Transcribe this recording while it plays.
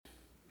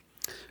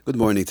Good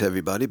morning to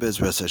everybody.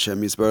 Bezras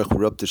Hashem Yisbarach.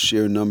 We're up to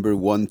shir number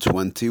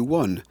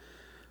 121.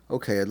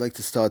 Okay, I'd like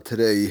to start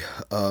today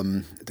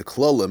the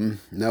Klalim.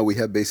 Now we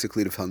have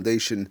basically the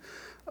foundation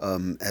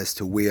as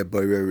to where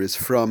Borer is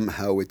from,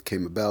 how it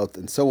came about,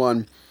 and so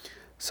on.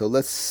 So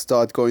let's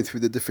start going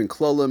through the different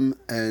Klalim,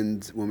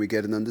 and when we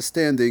get an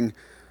understanding,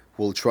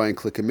 we'll try and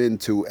click them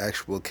into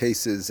actual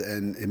cases.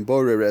 And in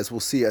Borer, as we'll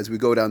see as we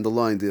go down the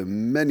line, there are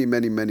many,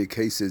 many, many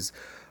cases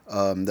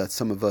that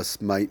some of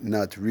us might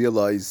not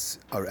realize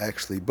are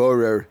actually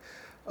borer.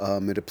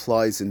 It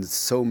applies in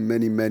so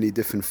many, many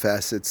different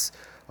facets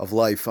of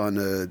life on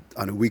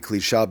a weekly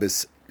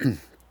Shabbos, and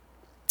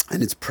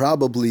it's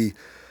probably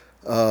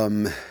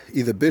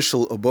either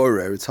bishul or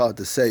borer. It's hard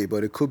to say,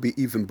 but it could be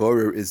even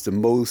borer is the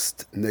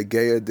most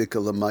negeya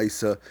dika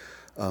lamaisa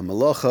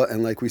malacha,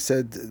 and like we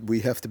said,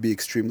 we have to be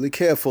extremely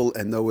careful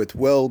and know it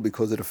well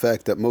because of the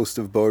fact that most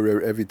of borer,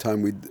 every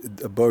time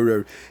a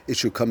borer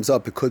issue comes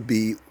up, we could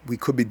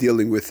be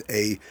dealing with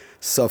a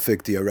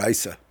suffix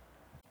diaraisa.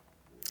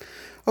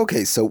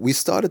 Okay, so we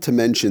started to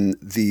mention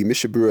the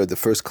Mishabura, the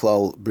first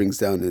klal brings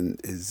down in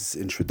his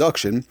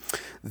introduction,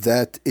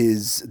 that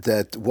is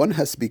that one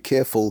has to be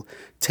careful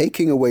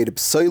taking away the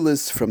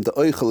psoilis from the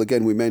oichel.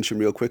 Again, we mentioned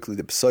real quickly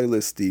the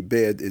psoilis, the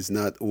bad, is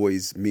not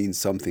always mean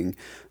something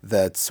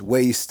that's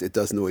waste. It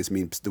doesn't always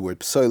mean the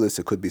word psoilis.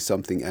 It could be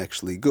something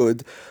actually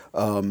good.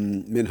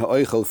 Min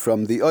ha'oichel,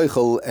 from the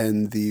oichel,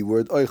 and the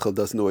word oichel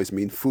doesn't always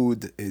mean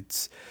food.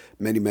 It's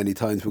many, many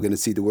times we're going to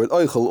see the word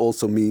oichel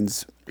also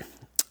means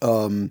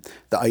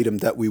the item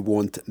that we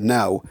want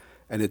now,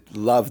 and it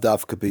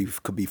lavdav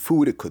could be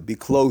food, it could be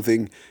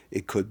clothing,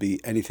 it could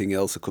be anything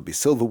else, it could be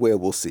silverware.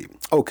 We'll see.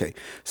 Okay,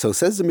 so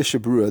says the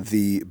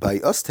Mishabura, by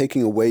us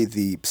taking away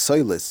the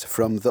psoilis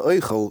from the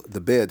oichel,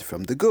 the bad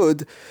from the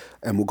good,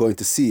 and we're going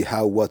to see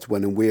how, what,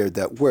 when, and where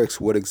that works.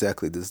 What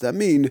exactly does that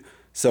mean?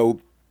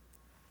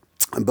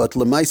 But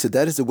lemaisa,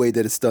 that is the way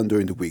that it's done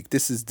during the week.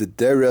 This is the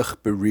derech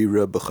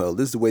berira b'chol.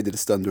 This is the way that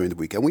it's done during the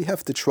week, and we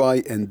have to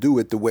try and do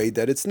it the way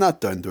that it's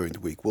not done during the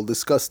week. We'll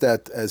discuss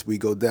that as we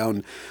go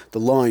down the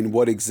line.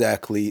 What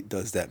exactly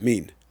does that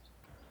mean?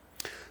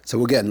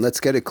 So again, let's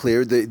get it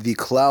clear. The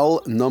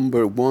klal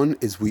number one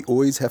is we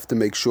always have to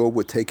make sure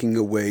we're taking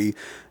away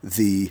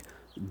the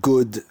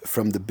good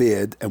from the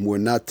bad, and we're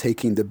not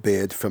taking the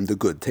bad from the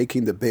good.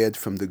 Taking the bad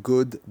from the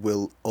good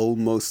will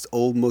almost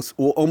all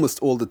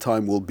the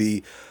time will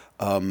be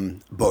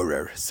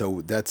borer.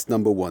 So that's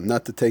number one.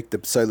 Not to take the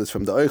psilis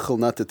from the oichel,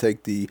 not to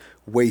take the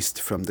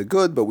waste from the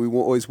good, but we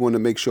always want to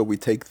make sure we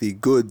take the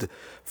good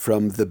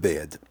from the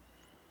bad.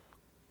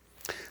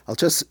 I'll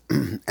just,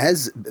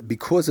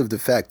 because of the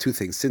fact, two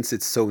things, since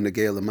it's so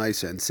negei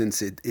l'maisa, and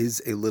since it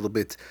is a little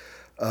bit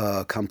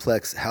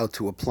complex how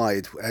to apply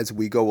it as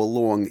we go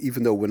along,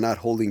 even though we're not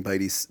holding by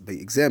these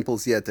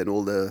examples yet and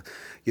all the,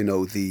 the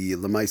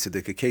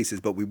Lamaisa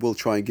cases, but we will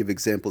try and give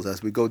examples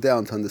as we go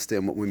down to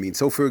understand what we mean.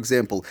 So, for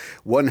example,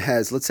 one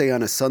has, let's say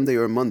on a Sunday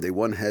or a Monday,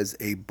 one has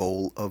a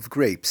bowl of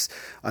grapes.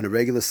 On a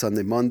regular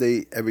Sunday,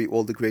 Monday,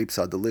 all the grapes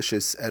are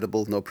delicious,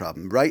 edible, no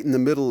problem. Right in the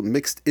middle,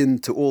 mixed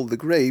into all the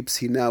grapes,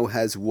 he now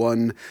has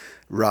one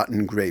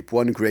rotten grape,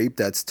 one grape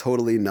that's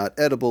totally not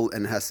edible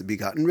and has to be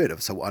gotten rid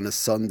of. So on a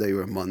Sunday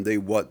or a Monday,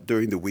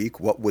 during the week,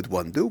 what would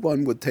one do?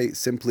 One would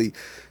simply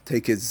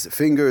take his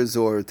fingers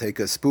or take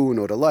a spoon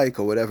or the like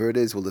or whatever it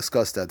is. We'll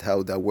discuss that,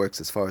 how that works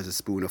as far as a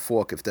spoon or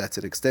fork, if that's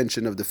an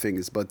extension of the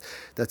fingers, but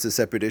that's a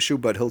separate issue.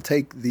 But he'll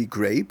take the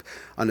grape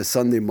on a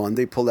Sunday,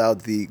 Monday, pull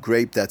out the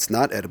grape that's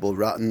not edible,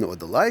 rotten or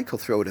the like, he'll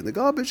throw it in the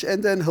garbage,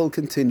 and then he'll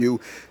continue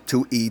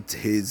to eat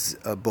his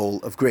bowl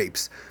of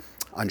grapes.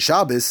 On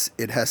Shabbos,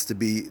 it has to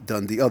be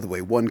done the other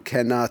way. One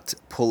cannot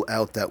pull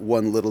out that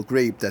one little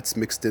grape that's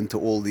mixed into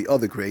all the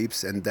other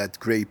grapes, and that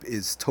grape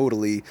is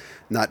totally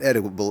not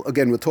edible.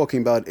 Again, we're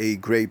talking about a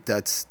grape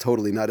that's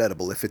totally not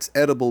edible. If it's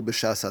edible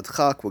b'shas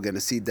adchak, we're going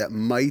to see that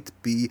might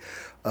be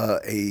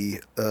a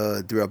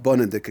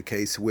d'Rabbanan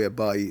case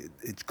whereby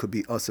it could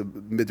be also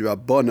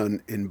midrabbanan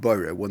in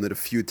Borer, one of the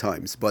few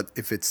times. But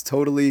if it's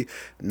totally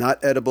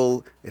not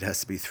edible, it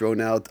has to be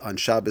thrown out. On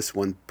Shabbos,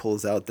 one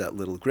pulls out that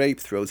little grape,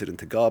 throws it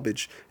into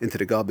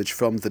the garbage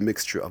from the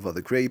mixture of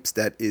other grapes.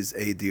 That is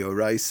a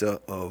dioraisa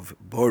of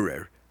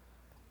Borer.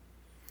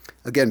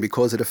 Again,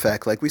 because of the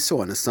fact, like we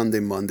saw on a Sunday,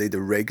 Monday, the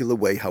regular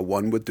way how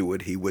one would do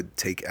it, he would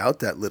take out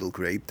that little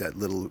grape, that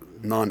little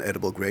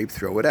non-edible grape,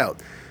 throw it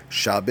out.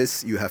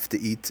 Shabbos, you have to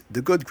eat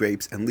the good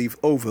grapes and leave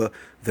over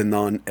the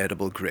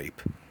non-edible grape.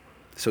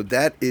 So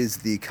that is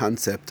the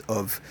concept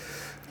of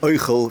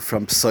oichel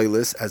from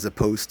psilis, as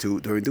opposed to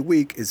during the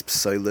week is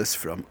psilis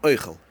from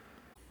oichel.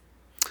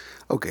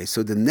 Okay,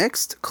 so the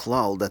next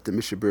klal that the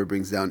Mishabur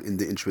brings down in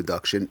the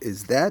introduction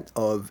is that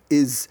of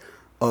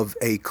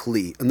a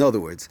kli. In other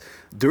words,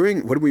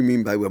 what do we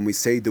mean by when we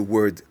say the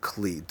word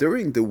kli?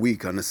 During the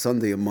week, on a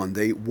Sunday or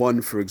Monday,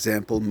 one, for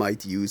example,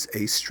 might use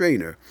a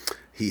strainer.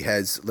 He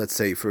has, let's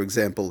say, for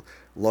example,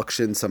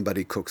 Lakshin,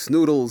 somebody cooks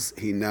noodles,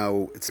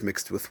 it's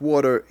mixed with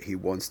water, he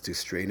wants to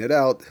strain it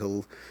out,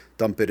 he'll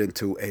dump it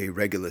into a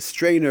regular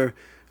strainer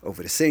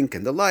over the sink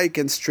and the like,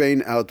 and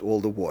strain out all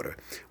the water.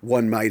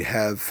 One might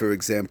have, for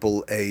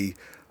example, a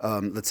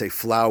let's say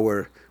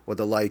flour or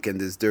the like,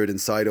 and there's dirt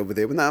inside over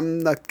there. But I'm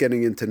not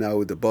getting into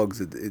now the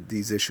bugs,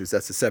 these issues.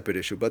 That's a separate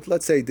issue. But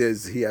let's say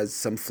he has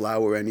some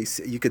flour, and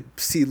you could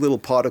see little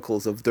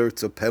particles of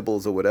dirt or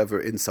pebbles or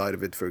whatever inside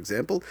of it, for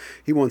example.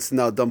 He wants to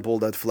now dump all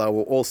that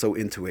flour also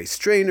into a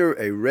strainer,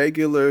 a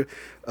regular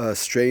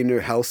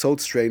strainer, household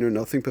strainer,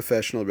 nothing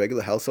professional,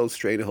 regular household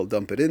strainer. He'll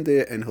dump it in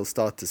there and he'll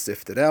start to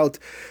sift it out.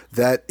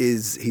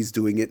 He's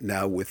doing it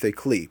now with a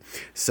kli.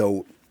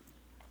 So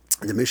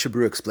the Mishnah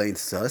Berurah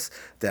explains to us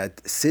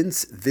that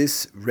since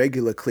this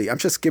regular kli, I'm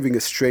just giving a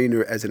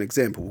strainer as an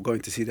example, we're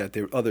going to see that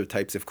there are other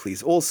types of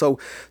klis also,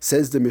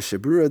 says the Mishnah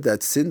Berurah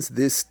that since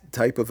this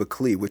type of a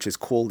kli, which is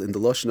called in the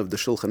Lashon of the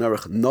Shulchan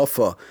Aruch,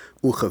 nafa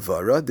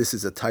uchavara, this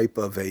is a type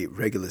of a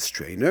regular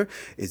strainer,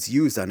 it's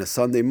used on a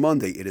Sunday,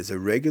 Monday, it is a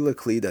regular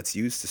kli that's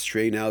used to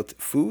strain out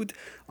food.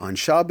 On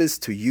Shabbos,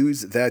 to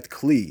use that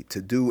kli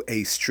to do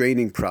a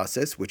straining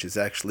process, which is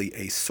actually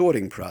a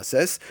sorting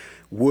process,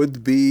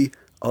 would be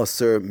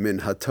Aser min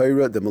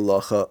haTorah, the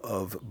malacha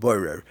of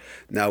borer.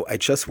 Now, I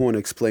just want to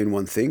explain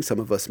one thing. Some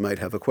of us might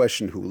have a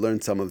question who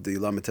learned some of the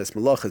Lamites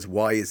malachas.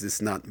 Why is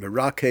this not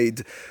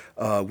meraked,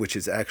 which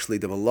is actually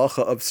the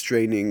malacha of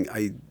straining?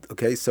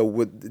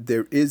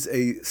 There is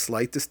a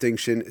slight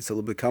distinction. It's a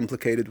little bit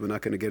complicated. We're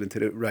not going to get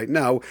into it right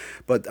now,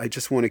 but I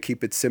just want to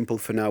keep it simple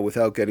for now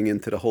without getting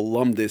into the whole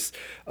lumdis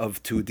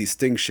of two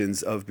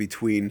distinctions of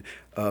between.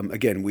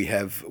 Again, we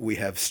have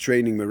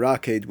straining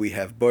meraked, we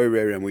have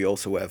borer, and we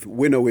also have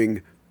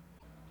winnowing,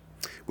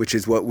 which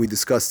is what we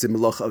discussed in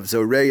Malach of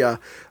Zoreya,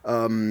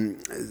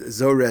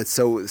 Zoret.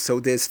 So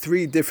there's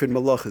three different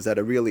malachas that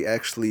are really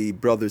actually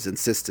brothers and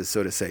sisters,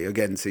 so to say.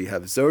 Again, so you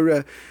have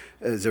Zoreya,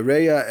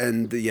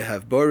 and you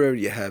have Borer,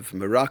 you have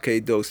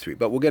Meraked, those three.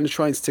 But we're going to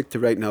try and stick to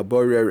right now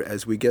Borer.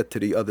 As we get to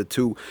the other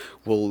two,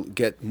 we'll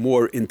get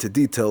more into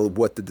detail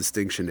what the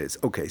distinction is.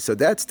 Okay, so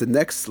that's the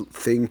next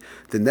thing.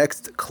 The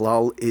next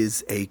klal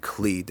is a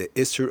kli, the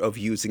issur of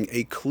using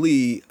a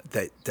kli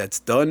that's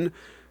done,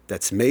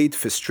 that's made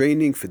for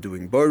straining, for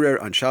doing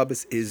borer on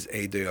Shabbos, is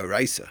a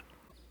deoraisa.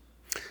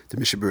 The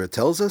Mishnah Berurah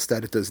tells us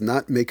that it does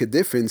not make a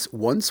difference.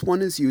 Once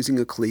one is using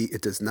a kli,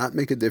 it does not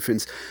make a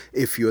difference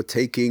if you're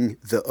taking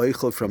the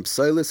oichel from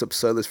psilis or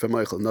psilis from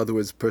oichel. In other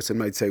words, a person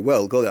might say,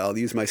 well, go there, I'll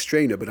use my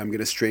strainer, but I'm going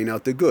to strain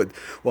out the good.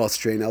 Well, I'll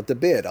strain out the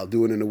bad. I'll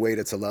do it in a way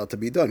that's allowed to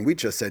be done. We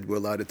just said we're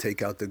allowed to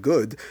take out the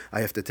good.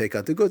 I have to take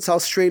out the good, so I'll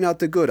strain out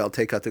the good. I'll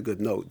take out the good.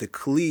 No, the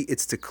kli,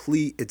 it's the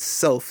kli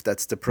itself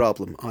that's the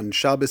problem. On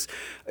Shabbos,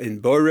 in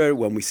borer,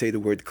 when we say the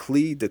word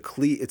kli, the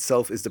kli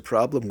itself is the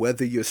problem,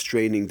 whether you're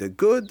straining the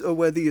good or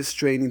whether you're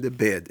straining the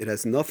bad. It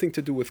has nothing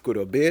to do with good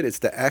or bad. It's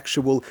the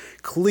actual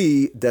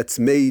kli that's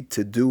made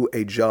to do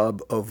a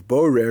job of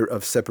borer,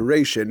 of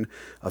separation,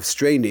 of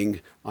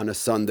straining on a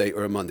Sunday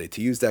or a Monday.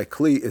 To use that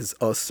kli is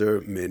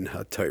aser min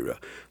haTorah.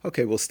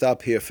 Okay, we'll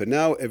stop here for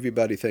now.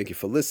 Everybody, thank you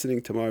for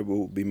listening. Tomorrow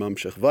we'll be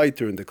mamshech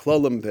weiter in the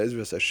klalim.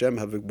 Be'ezras Hashem,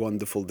 have a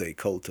wonderful day.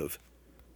 Kol tov.